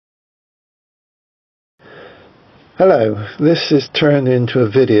Hello, this has turned into a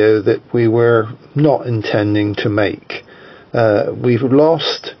video that we were not intending to make. We've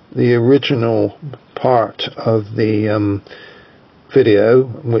lost the original part of the video,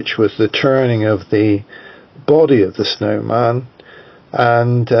 which was the turning of the body of the snowman,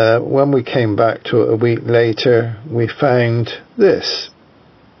 and when we came back to it a week later, we found this.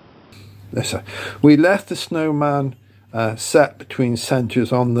 We left the snowman set between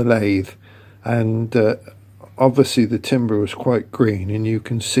centres on the lathe, and obviously the timber was quite green, and you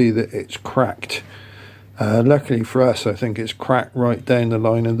can see that it's cracked. Luckily for us, I think it's cracked right down the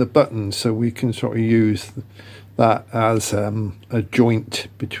line of the buttons, so we can sort of use that as a joint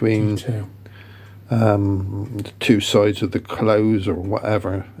between the two sides of the clothes or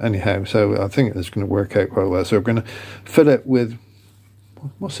whatever. Anyhow, so I think it's going to work out quite well. So we're going to fill it with,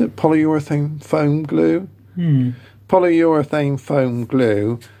 what's it, polyurethane foam glue? Polyurethane foam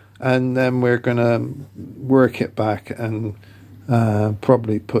glue, and then we're going to work it back and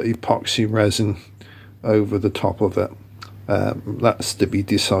probably put epoxy resin over the top of it. That's to be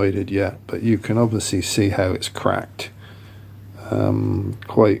decided yet, but you can obviously see how it's cracked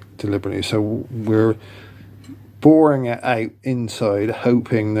quite deliberately. So we're boring it out inside,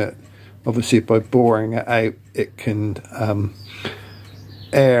 hoping that obviously by boring it out it can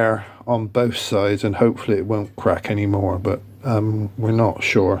air on both sides, and hopefully it won't crack anymore, but we're not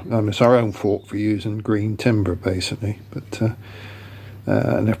sure. It's our own fault for using green timber basically, but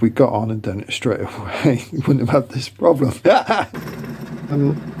and if we got on and done it straight away, we wouldn't have had this problem.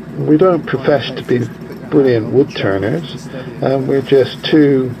 We don't profess to be brilliant wood turners. We're just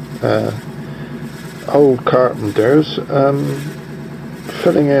two old carpenters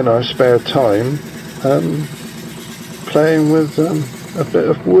filling in our spare time, playing with a bit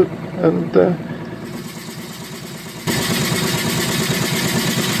of wood and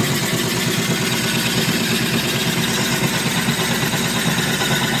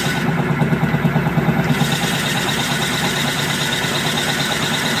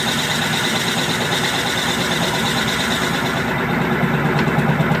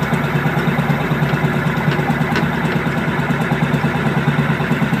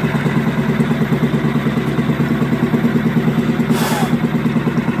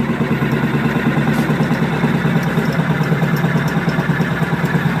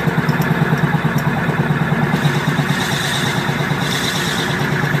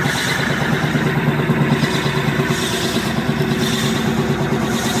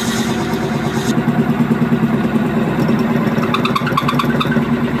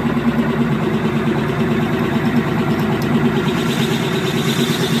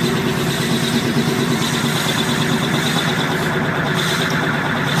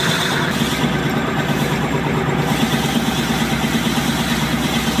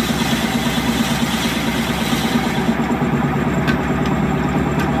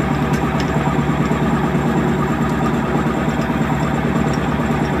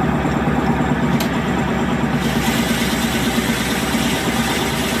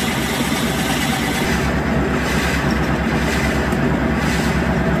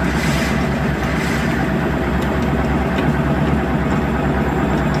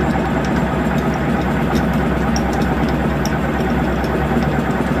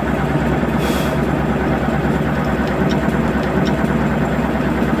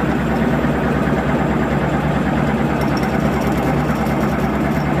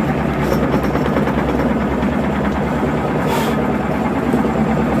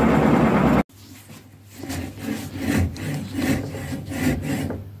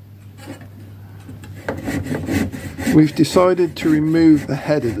we've decided to remove the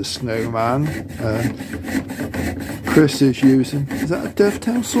head of the snowman. Chris is using, is that a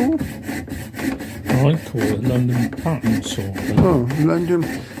dovetail saw? I call it a London pattern saw. Oh,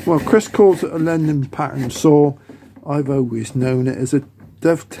 London. Well, Chris calls it a London pattern saw. I've always known it as a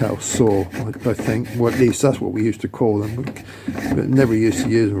dovetail saw, I think. Well, at least that's what we used to call them, but never used to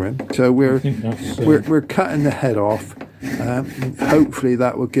use them. So we're cutting the head off. Hopefully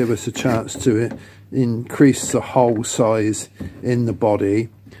that will give us a chance to increase the hole size in the body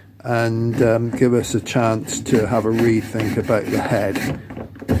and give us a chance to have a rethink about the head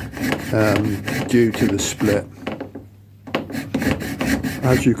due to the split.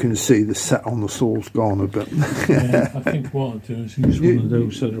 As you can see, the set on the saw's gone a bit. Yeah, I think what I'll do is use one of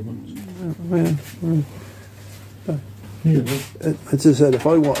those other ones. As I said, if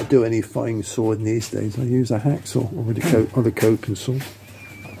I want to do any fine sawing these days, I use a hacksaw or the coping saw.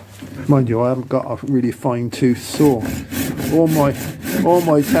 Mind you, I haven't got a really fine tooth saw. All my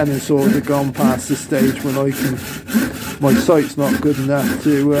tenon saws have gone past the stage when I can. My sight's not good enough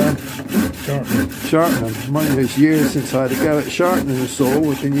to Sharpening. Mind you, it's years since I had a go at sharpening a saw.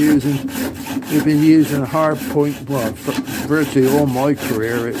 We've been using hard point. Well, for virtually all my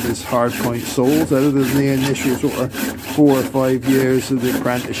career, it was hard point saws. Other than the initial sort of 4 or 5 years of the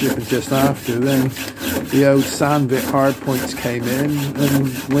apprenticeship, and just after, then the old Sandvik hard points came in. And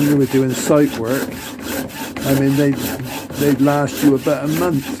when you were doing site work, I mean, they'd last you about a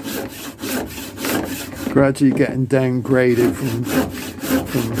month. Gradually getting downgraded from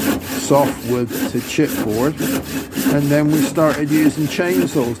softwood to chipboard, and then we started using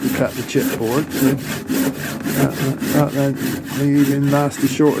chainsaws to cut the chipboard. So they even last a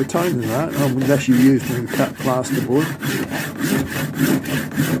shorter time than that, unless you used them to cut plasterboard.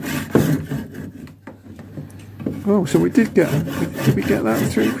 Oh, so we did get that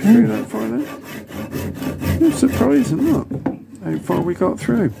through that far then? It's surprising, look how far we got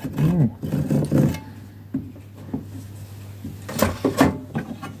through.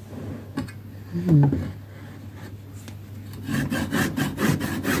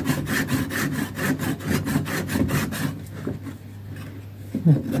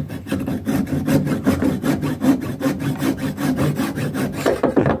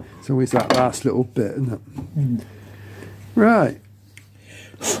 It's always that last little bit, isn't it? Right.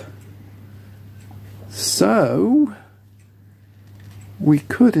 So we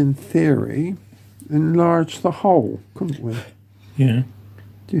could, in theory, enlarge the hole, couldn't we? Yeah.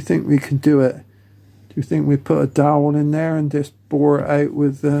 Do you think we can do it? Do you think we put a dowel in there and just bore it out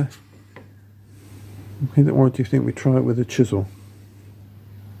with or do you think we try it with a chisel?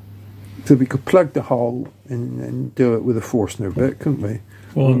 So we could plug the hole and do it with a Forstner bit, couldn't we?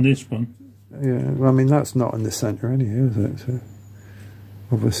 Well, on this one. Yeah, well, I mean, that's not in the centre anyhow, is it? So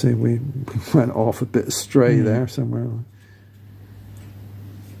obviously we went off a bit astray there somewhere.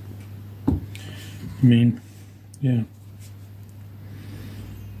 I mean, yeah.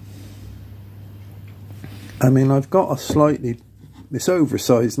 I mean, I've got a slightly, it's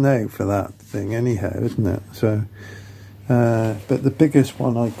oversized now for that thing anyhow, isn't it? So, but the biggest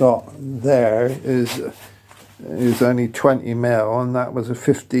one I got there is only 20 mil, and that was a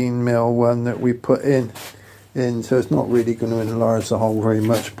 15 mil one that we put in, so it's not really going to enlarge the hole very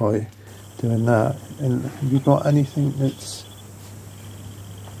much by doing that. And have you got anything that's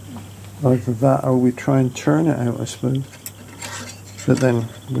either that, or we try and turn it out, I suppose, but then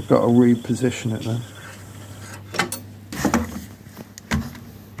we've got to reposition it then.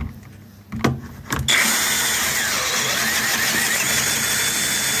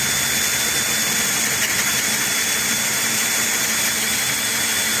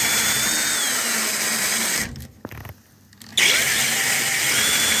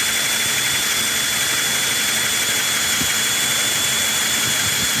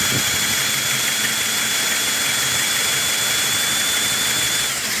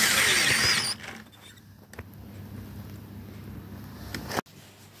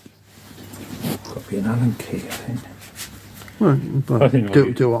 An Allen key, I think. Well, I think do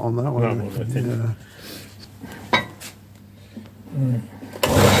it on that one. I think. Yeah.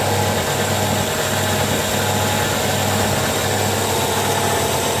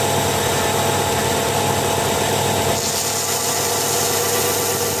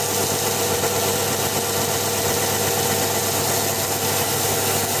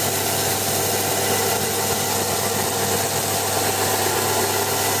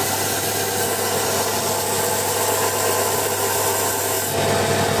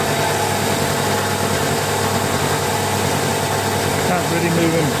 Really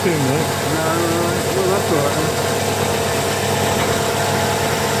moving too much. No, well, that's all right.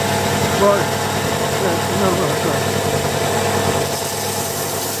 Right. Yeah, no, that's all right.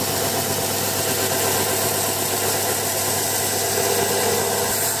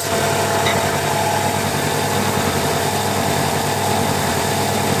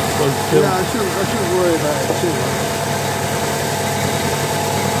 Yeah, I shouldn't worry about it too much.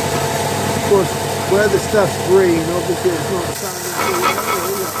 Of course, where the stuff's green, obviously it's not standing too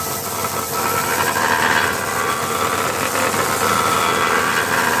well, is it?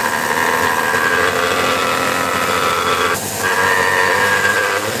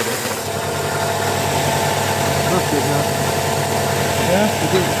 That's good enough. Yeah?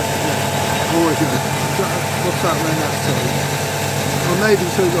 Or is it? What's that around that side? Or maybe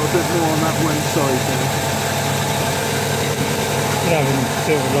so got a bit more on that one side there. You have them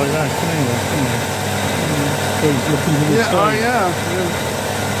do it like that, couldn't you? So he's looking to the Yeah, side. oh yeah.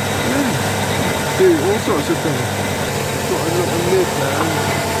 Do all sorts of things. Got a little lid there.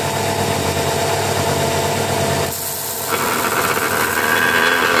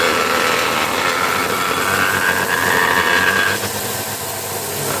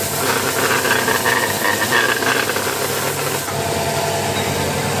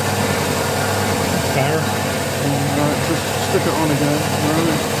 ago.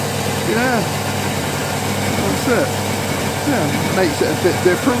 Yeah, that's it. Yeah, makes it a bit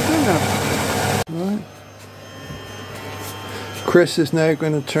different, doesn't it? Right. Chris is now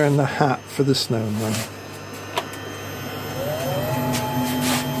going to turn the hat for the snowman.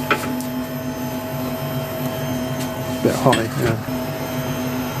 Bit high, yeah.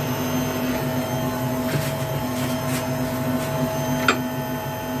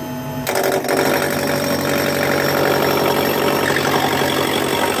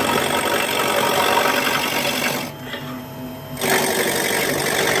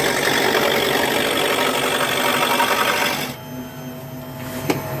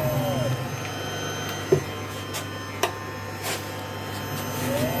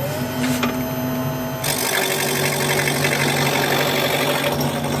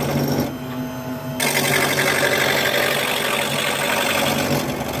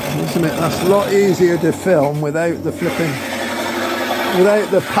 That's a lot easier to film without the flipping, without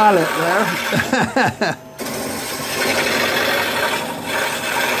the palette there.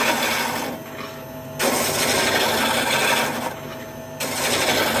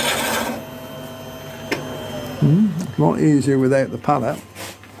 A lot easier without the palette.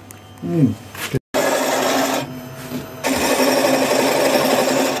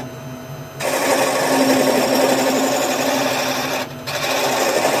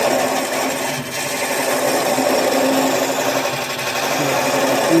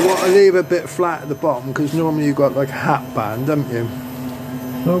 You want to leave a bit flat at the bottom because normally you've got like a hat band, haven't you?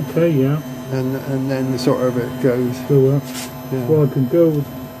 Okay, yeah. And then sort of it goes. So, yeah. Well, I can go with...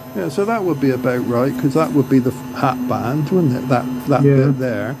 Yeah, so that would be about right because that would be the hat band, wouldn't it? That bit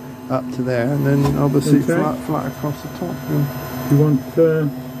there, up to there, and then obviously flat across the top. Yeah. You want...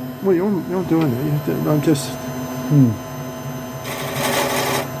 Well, you're doing it. I'm just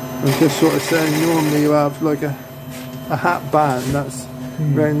sort of saying normally you have like a hat band that's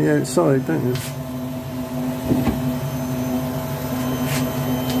around the outside, don't you?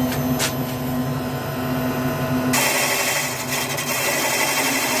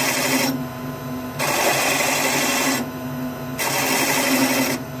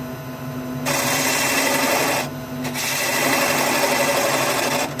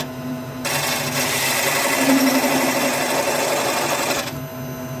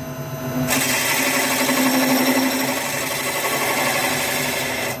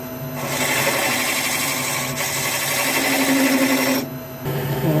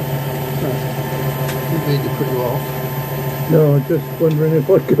 No, I'm just wondering if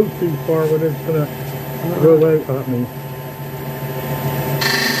I go too far when it's going to roll out at me.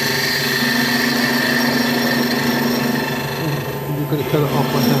 You're going to cut it off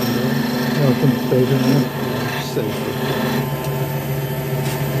by hand, right? No, I can save it now.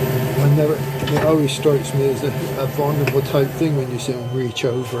 It always strikes me as a vulnerable type thing when you sort of reach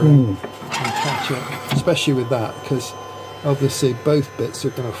over and catch it, especially with that, because obviously both bits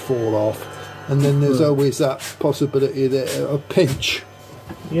are going to fall off. And then there's always that possibility that a pinch.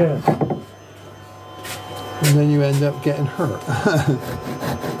 Yeah. And then you end up getting hurt.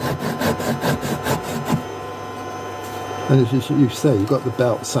 And as you say, you've got the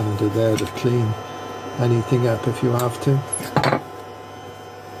belt sander there to clean anything up if you have to.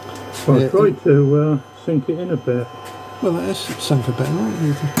 Well, I tried to sink it in a bit. Well, that is sunk a bit, right?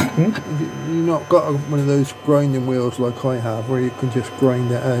 You've not got one of those grinding wheels like I have where you can just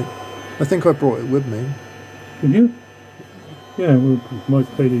grind it out. I think I brought it with me. Did you? Yeah, we might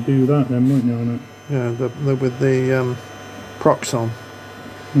pay to do that then, mightn't you, on it? Yeah, with the Proxon.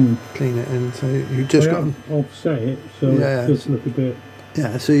 Clean it in, so you just got to offset it, so it does look a bit...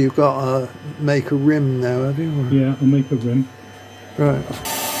 Yeah, so you've got to make a rim now, have you? Or? Yeah, I'll make a rim. Right.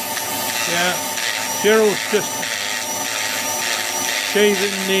 Yeah, Gerald's just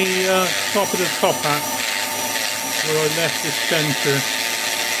shaving the top of the top hat where I left the centre.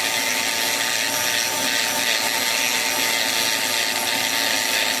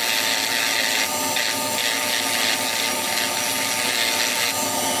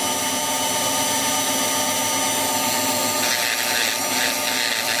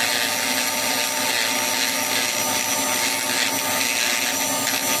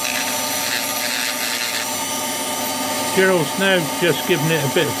 Gerald's now just giving it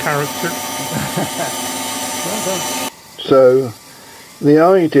a bit of character. So the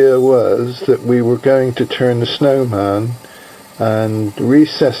idea was that we were going to turn the snowman and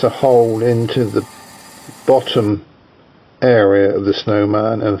recess a hole into the bottom area of the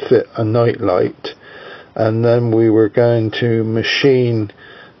snowman and fit a night light, and then we were going to machine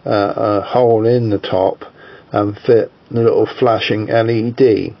a hole in the top and fit the little flashing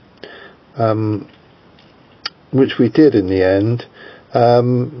LED. which we did in the end,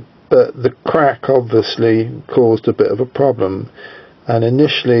 but the crack obviously caused a bit of a problem, and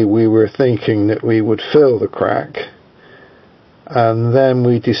initially we were thinking that we would fill the crack, and then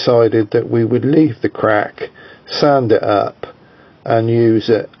we decided that we would leave the crack, sand it up, and use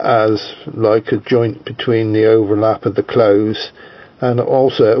it as like a joint between the overlap of the clothes. And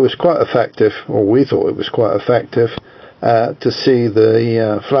also it was quite effective, or we thought it was quite effective, to see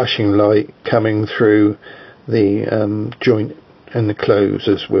the flashing light coming through the joint in the clothes,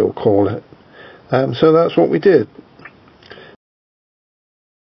 as we'll call it. So that's what we did.